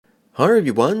Hi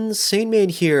everyone, Sane Man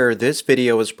here. This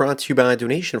video is brought to you by a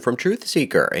donation from Truth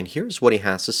Seeker, and here's what he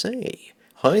has to say.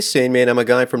 Hi Sane Man, I'm a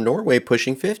guy from Norway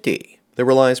pushing 50 that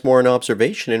relies more on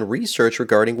observation and research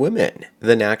regarding women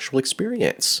than actual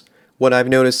experience. What I've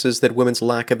noticed is that women's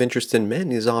lack of interest in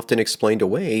men is often explained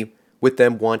away with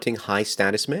them wanting high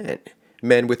status men.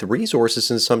 Men with resources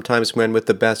and sometimes men with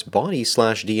the best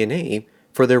body/DNA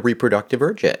for their reproductive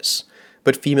urges.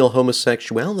 But female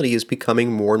homosexuality is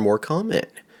becoming more and more common.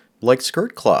 Like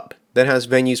Skirt Club, that has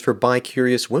venues for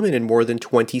bi-curious women in more than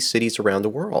 20 cities around the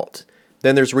world.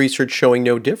 Then there's research showing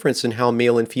no difference in how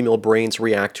male and female brains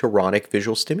react to erotic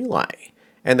visual stimuli,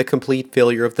 and the complete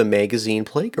failure of the magazine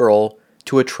Playgirl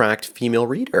to attract female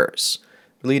readers,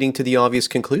 leading to the obvious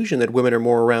conclusion that women are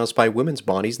more aroused by women's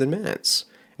bodies than men's,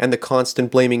 and the constant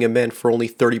blaming of men for only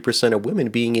 30% of women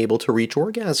being able to reach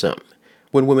orgasm,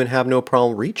 when women have no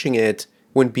problem reaching it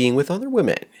when being with other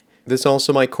women. This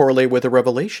also might correlate with a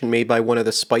revelation made by one of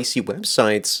the spicy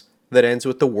websites that ends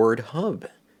with the word hub,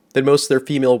 that most of their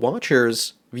female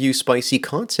watchers view spicy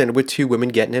content with two women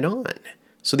getting it on.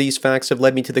 So these facts have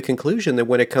led me to the conclusion that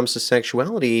when it comes to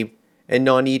sexuality and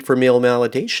non-need for male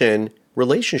validation,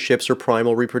 relationships or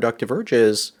primal reproductive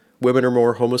urges, women are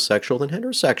more homosexual than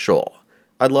heterosexual.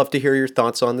 I'd love to hear your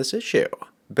thoughts on this issue.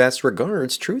 Best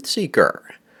regards, Truth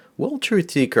Seeker. Well, Truth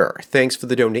Seeker, thanks for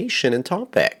the donation and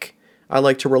topic. I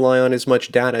like to rely on as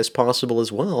much data as possible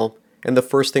as well, and the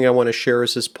first thing I want to share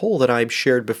is this poll that I've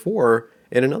shared before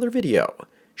in another video,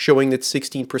 showing that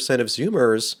 16% of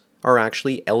Zoomers are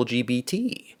actually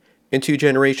LGBT. In 2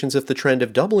 generations, if the trend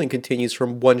of doubling continues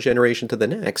from one generation to the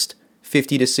next,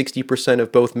 50 to 60%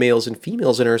 of both males and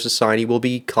females in our society will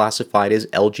be classified as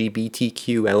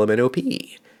LGBTQ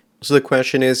LMNOP. So the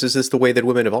question is this the way that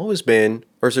women have always been,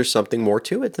 or is there something more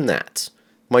to it than that?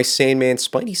 My sane man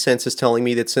spidey sense is telling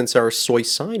me that since our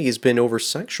society has been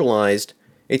over-sexualized,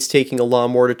 it's taking a lot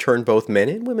more to turn both men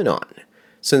and women on.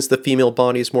 Since the female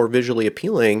body is more visually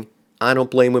appealing, I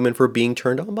don't blame women for being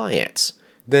turned on by it.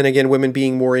 Then again, women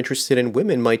being more interested in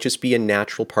women might just be a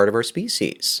natural part of our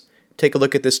species. Take a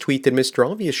look at this tweet that Mr.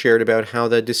 Obvious shared about how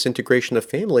the disintegration of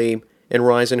family and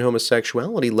rise in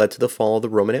homosexuality led to the fall of the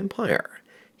Roman Empire.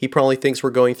 He probably thinks we're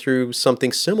going through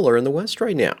something similar in the West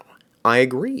right now. I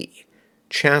agree.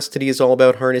 Chastity is all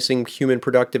about harnessing human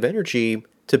productive energy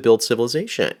to build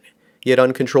civilization. Yet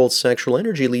uncontrolled sexual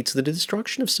energy leads to the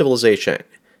destruction of civilization.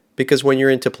 Because when you're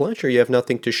into pleasure, you have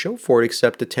nothing to show for it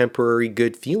except a temporary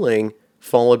good feeling,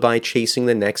 followed by chasing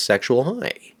the next sexual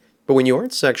high. But when you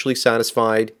aren't sexually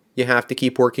satisfied, you have to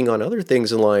keep working on other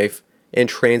things in life and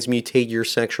transmutate your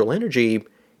sexual energy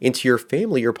into your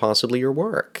family or possibly your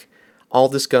work. I'll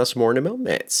discuss more in a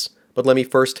moment, but let me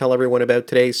first tell everyone about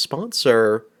today's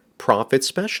sponsor, Profit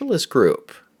Specialist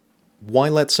Group. Why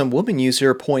let some woman use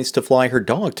her points to fly her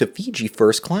dog to Fiji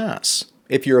first class?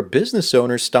 If you're a business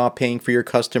owner, stop paying for your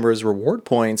customers' reward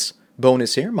points,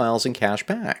 bonus air miles, and cash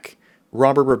back.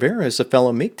 Robert Rivera is a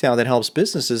fellow MGTOW that helps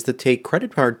businesses that take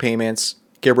credit card payments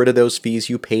get rid of those fees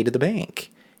you pay to the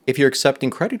bank. If you're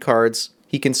accepting credit cards,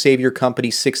 he can save your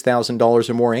company $6,000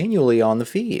 or more annually on the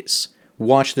fees.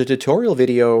 Watch the tutorial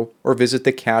video or visit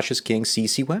the Cash is King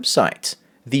CC website.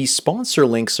 These sponsor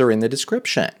links are in the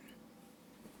description.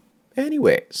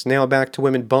 Anyways, now back to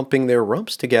women bumping their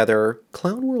rumps together.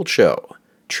 Clown World Show.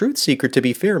 Truth Seeker, to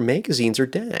be fair, magazines are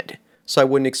dead, so I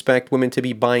wouldn't expect women to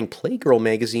be buying Playgirl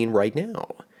magazine right now.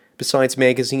 Besides,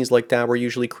 magazines like that were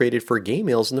usually created for gay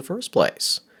males in the first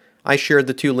place. I shared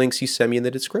the 2 links you sent me in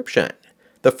the description.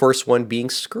 The first one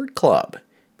being Skirt Club.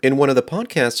 In one of the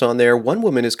podcasts on there, one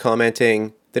woman is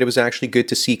commenting that it was actually good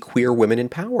to see queer women in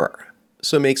power.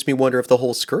 So it makes me wonder if the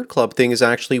whole Skirt Club thing is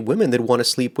actually women that want to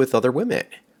sleep with other women,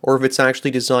 or if it's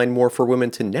actually designed more for women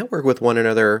to network with one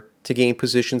another to gain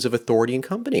positions of authority in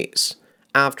companies.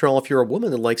 After all, if you're a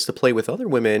woman that likes to play with other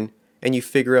women, and you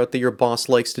figure out that your boss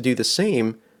likes to do the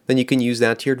same, then you can use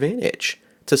that to your advantage,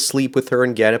 to sleep with her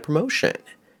and get a promotion.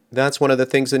 That's one of the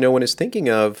things that no one is thinking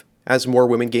of as more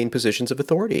women gain positions of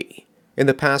authority. In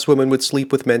the past, women would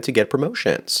sleep with men to get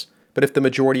promotions, but if the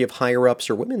majority of higher-ups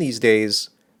are women these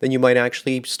days, then you might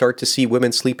actually start to see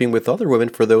women sleeping with other women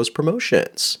for those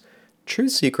promotions.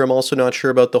 Truth Seeker, I'm also not sure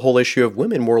about the whole issue of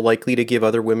women more likely to give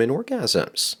other women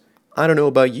orgasms. I don't know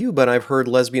about you, but I've heard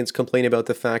lesbians complain about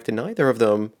the fact that neither of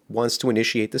them wants to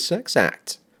initiate the sex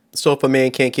act. So if a man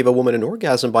can't give a woman an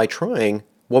orgasm by trying,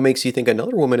 what makes you think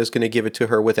another woman is going to give it to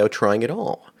her without trying at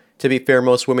all? To be fair,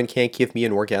 most women can't give me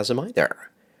an orgasm either.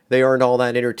 They aren't all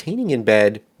that entertaining in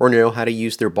bed or know how to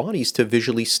use their bodies to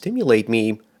visually stimulate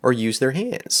me or use their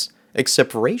hands.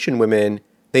 Except for Asian women,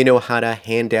 they know how to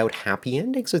hand out happy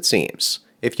endings, it seems,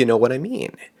 if you know what I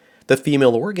mean. The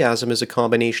female orgasm is a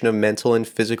combination of mental and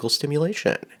physical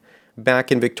stimulation.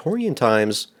 Back in Victorian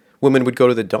times, women would go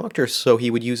to the doctor so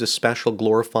he would use a special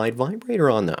glorified vibrator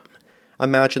on them.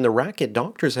 Imagine the racket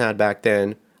doctors had back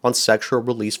then on sexual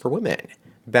release for women,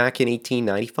 back in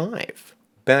 1895.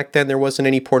 Back then, there wasn't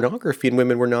any pornography and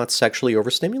women were not sexually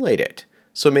overstimulated.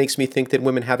 So it makes me think that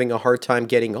women having a hard time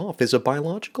getting off is a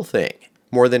biological thing,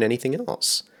 more than anything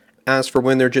else. As for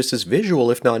when they're just as visual,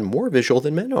 if not more visual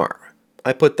than men are.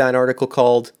 I put that article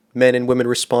called Men and Women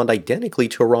Respond Identically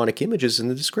to Erotic Images in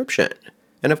the description.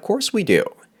 And of course we do.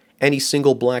 Any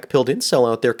single black-pilled incel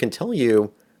out there can tell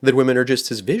you that women are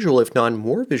just as visual, if not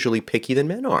more visually picky than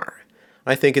men are.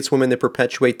 I think it's women that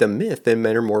perpetuate the myth that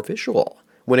men are more visual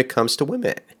when it comes to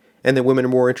women, and that women are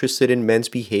more interested in men's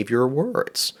behavior or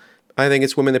words. I think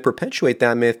it's women that perpetuate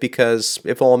that myth because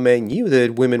if all men knew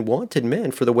that women wanted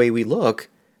men for the way we look,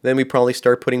 then we'd probably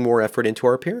start putting more effort into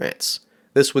our appearance.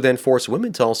 This would then force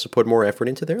women to also put more effort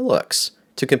into their looks,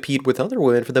 to compete with other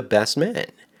women for the best men.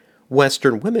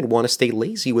 Western women want to stay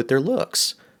lazy with their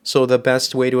looks, so the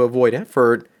best way to avoid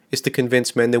effort is to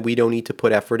convince men that we don't need to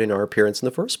put effort in our appearance in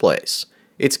the first place.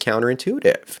 It's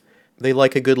counterintuitive. They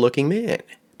like a good-looking man,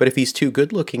 but if he's too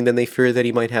good-looking, then they fear that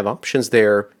he might have options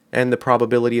there, and the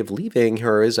probability of leaving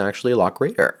her is actually a lot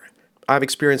greater. I've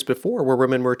experienced before where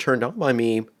women were turned on by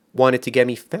me, wanted to get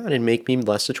me fat and make me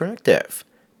less attractive,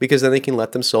 because then they can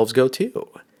let themselves go too.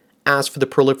 As for the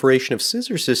proliferation of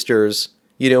scissor sisters,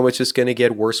 it's just going to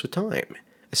get worse with time,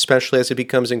 especially as it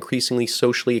becomes increasingly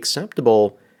socially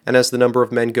acceptable, and as the number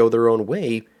of men go their own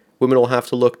way, women will have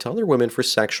to look to other women for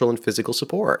sexual and physical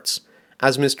supports.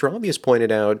 As Mr. Obvious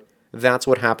pointed out, that's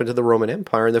what happened to the Roman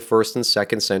Empire in the 1st and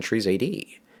 2nd centuries AD.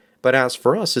 But as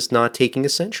for us, it's not taking a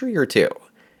century or two.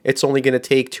 It's only going to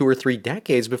take 2 or 3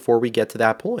 decades before we get to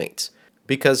that point,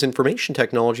 because information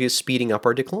technology is speeding up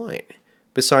our decline.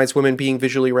 Besides women being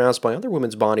visually aroused by other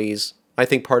women's bodies, I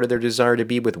think part of their desire to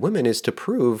be with women is to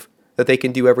prove that they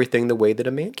can do everything the way that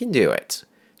a man can do it.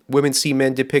 Women see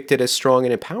men depicted as strong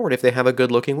and empowered if they have a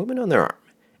good-looking woman on their arm.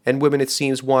 And women, it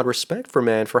seems, want respect for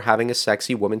men for having a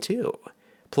sexy woman too.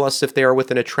 Plus, if they are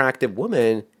with an attractive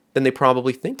woman, then they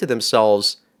probably think to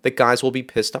themselves that guys will be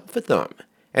pissed off at them,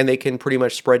 and they can pretty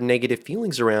much spread negative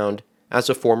feelings around as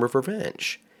a form of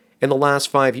revenge. In the last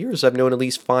 5 years, I've known at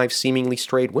least 5 seemingly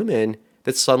straight women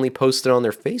that suddenly posted on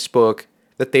their Facebook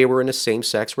that they were in a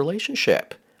same-sex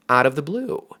relationship, out of the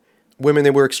blue. Women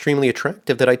that were extremely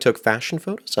attractive that I took fashion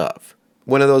photos of.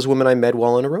 One of those women I met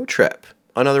while on a road trip.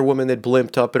 Another woman that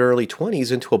blimped up in her early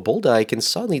 20s into a bull dyke and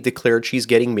suddenly declared she's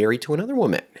getting married to another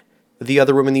woman. The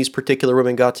other women these particular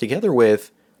women got together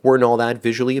with weren't all that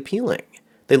visually appealing.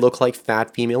 They look like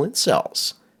fat female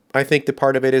incels. I think that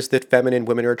part of it is that feminine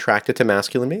women are attracted to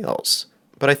masculine males.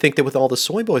 But I think that with all the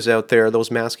soy boys out there,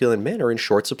 those masculine men are in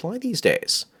short supply these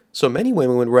days. So many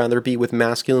women would rather be with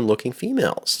masculine-looking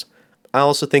females. I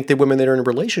also think that women that are in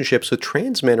relationships with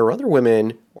trans men or other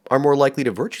women are more likely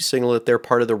to virtue signal that they're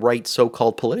part of the right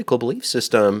so-called political belief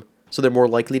system, so they're more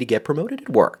likely to get promoted at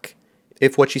work.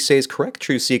 If what you say is correct,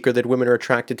 Truth Seeker, that women are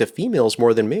attracted to females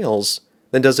more than males,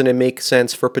 then doesn't it make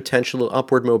sense for potential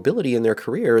upward mobility in their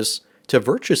careers to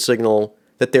virtue signal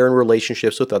that they're in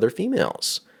relationships with other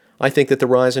females? I think that the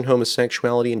rise in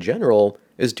homosexuality in general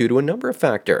is due to a number of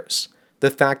factors. The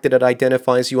fact that it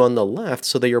identifies you on the left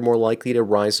so that you're more likely to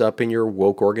rise up in your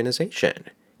woke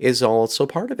organization is also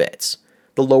part of it.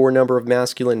 The lower number of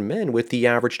masculine men with the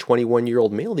average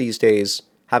 21-year-old male these days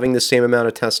having the same amount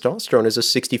of testosterone as a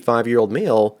 65-year-old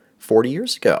male 40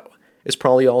 years ago is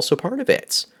probably also part of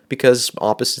it, because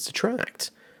opposites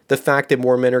attract. The fact that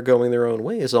more men are going their own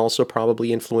way is also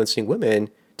probably influencing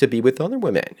women to be with other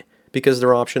women, because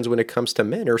their options when it comes to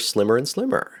men are slimmer and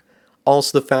slimmer.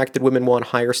 Also the fact that women want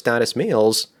higher status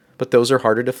males, but those are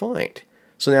harder to find.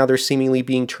 So now they're seemingly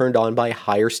being turned on by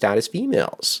higher status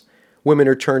females. Women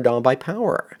are turned on by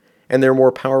power, and there are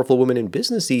more powerful women in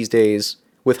business these days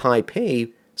with high pay,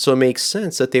 so it makes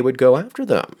sense that they would go after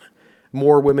them.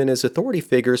 More women as authority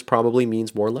figures probably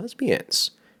means more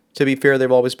lesbians. To be fair, there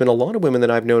have always been a lot of women that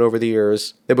I've known over the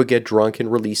years that would get drunk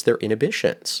and release their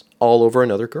inhibitions all over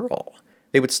another girl.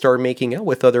 They would start making out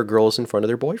with other girls in front of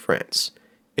their boyfriends.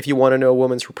 If you want to know a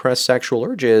woman's repressed sexual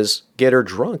urges, get her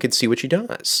drunk and see what she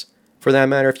does. For that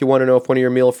matter, if you want to know if one of your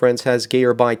male friends has gay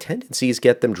or bi tendencies,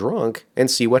 get them drunk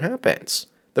and see what happens.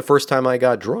 The first time I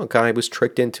got drunk, I was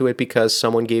tricked into it because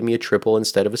someone gave me a triple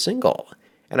instead of a single,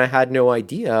 and I had no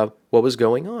idea what was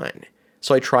going on.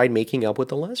 So I tried making up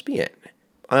with a lesbian.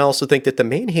 I also think that the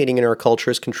man-hating in our culture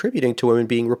is contributing to women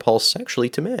being repulsed sexually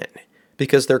to men,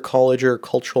 because their college or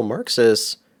cultural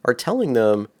Marxists are telling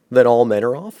them that all men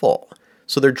are awful.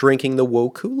 So they're drinking the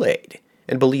woke Kool-Aid.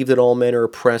 and believe that all men are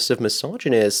oppressive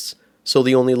misogynists, so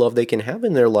the only love they can have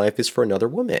in their life is for another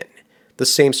woman. The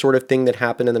same sort of thing that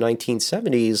happened in the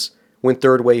 1970s when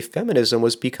third wave feminism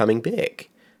was becoming big.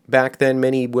 Back then,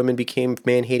 many women became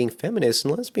man-hating feminists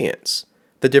and lesbians.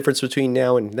 The difference between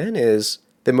now and then is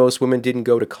that most women didn't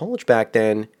go to college back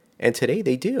then, and today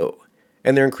they do.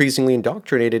 And they're increasingly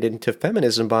indoctrinated into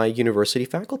feminism by university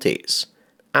faculties.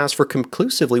 As for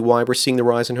conclusively why we're seeing the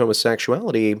rise in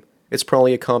homosexuality, it's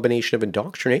probably a combination of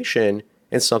indoctrination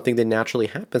and something that naturally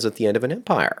happens at the end of an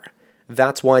empire.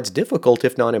 That's why it's difficult,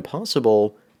 if not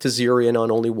impossible, to zero in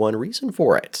on only one reason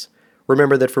for it.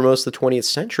 Remember that for most of the 20th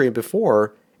century and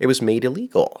before, it was made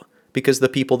illegal, because the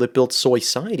people that built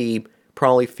society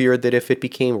probably feared that if it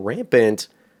became rampant,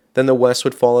 then the West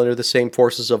would fall under the same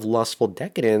forces of lustful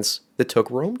decadence that took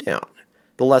Rome down.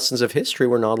 The lessons of history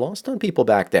were not lost on people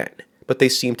back then, but they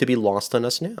seem to be lost on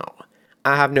us now.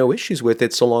 I have no issues with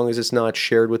it so long as it's not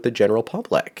shared with the general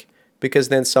public, because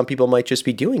then some people might just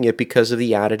be doing it because of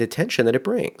the added attention that it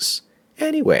brings.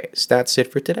 Anyways, that's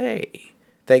it for today.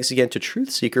 Thanks again to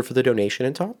Truthseeker for the donation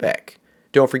and topic.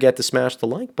 Don't forget to smash the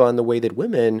like button the way that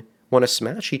women want to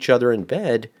smash each other in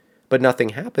bed, but nothing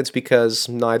happens because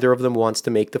neither of them wants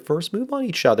to make the first move on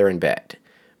each other in bed.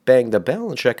 Bang the bell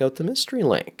and check out the mystery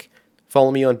link.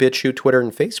 Follow me on BitChute, Twitter,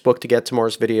 and Facebook to get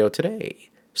tomorrow's video today.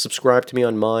 Subscribe to me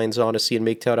on Minds, Odyssey, and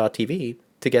MGTOW.tv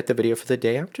to get the video for the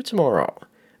day after tomorrow.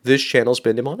 This channel's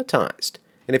been demonetized,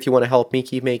 and if you want to help me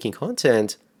keep making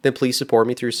content, then please support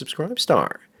me through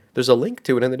Subscribestar. There's a link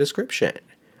to it in the description.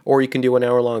 Or you can do an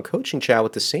hour-long coaching chat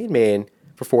with the Sandman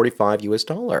for $45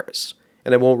 US,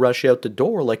 and I won't rush you out the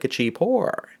door like a cheap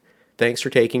whore. Thanks for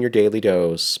taking your daily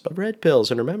dose of red pills,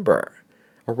 and remember,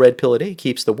 a red pill a day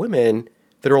keeps the women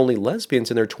that are only lesbians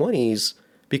in their 20s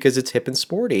because it's hip and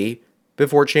sporty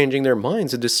before changing their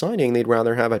minds and deciding they'd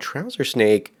rather have a trouser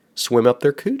snake swim up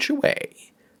their cooch away.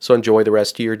 So enjoy the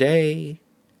rest of your day,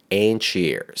 and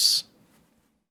cheers.